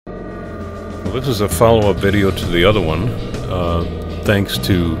Well, this is a follow-up video to the other one. Thanks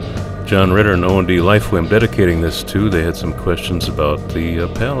to John Ritter and O&D Lifeway I'm dedicating this to. They had some questions about the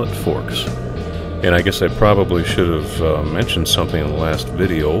pallet forks. And I guess I probably should have mentioned something in the last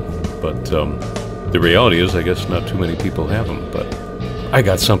video, but the reality is I guess not too many people have them, but I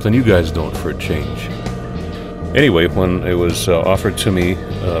got something you guys don't for a change. Anyway, when it was offered to me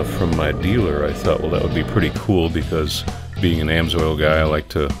from my dealer, I thought, well, that would be pretty cool because being an AMSOIL guy, I like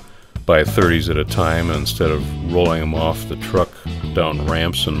to buy 30s at a time, and instead of rolling them off the truck down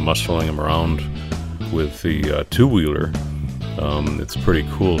ramps and muscling them around with the two-wheeler, it's pretty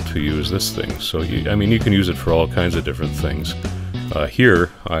cool to use this thing. So, I mean, you can use it for all kinds of different things.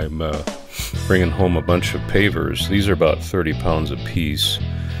 Here, I'm bringing home a bunch of pavers. These are about 30 pounds a piece,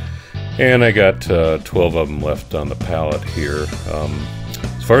 and I got 12 of them left on the pallet here.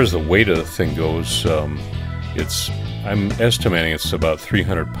 As far as the weight of the thing goes, I'm estimating it's about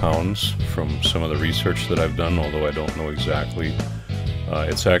 300 pounds from some of the research that I've done, although I don't know exactly.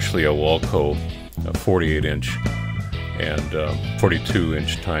 It's actually a Walco 48-inch and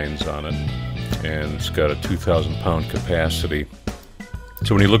 42-inch tines on it, and it's got a 2,000 pound capacity.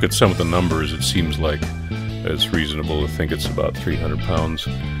 So when you look at some of the numbers, it seems like it's reasonable to think it's about 300 pounds.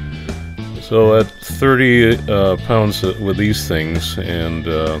 So at 30 pounds with these things and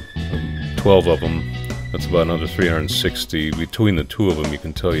 12 of them, that's about another 360. Between the two of them, you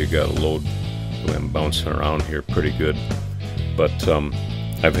can tell you got a load. I'm bouncing around here pretty good. But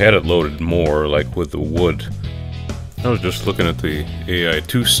I've had it loaded more, like with the wood. I was just looking at the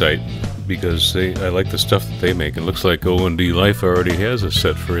AI2 site because I like the stuff that they make. It looks like O&D Life already has a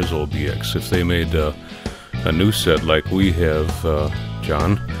set for his old BX. If they made a new set like we have,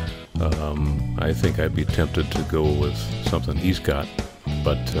 John, I think I'd be tempted to go with something he's got.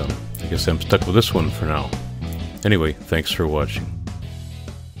 But I guess I'm stuck with this one for now. Anyway, thanks for watching.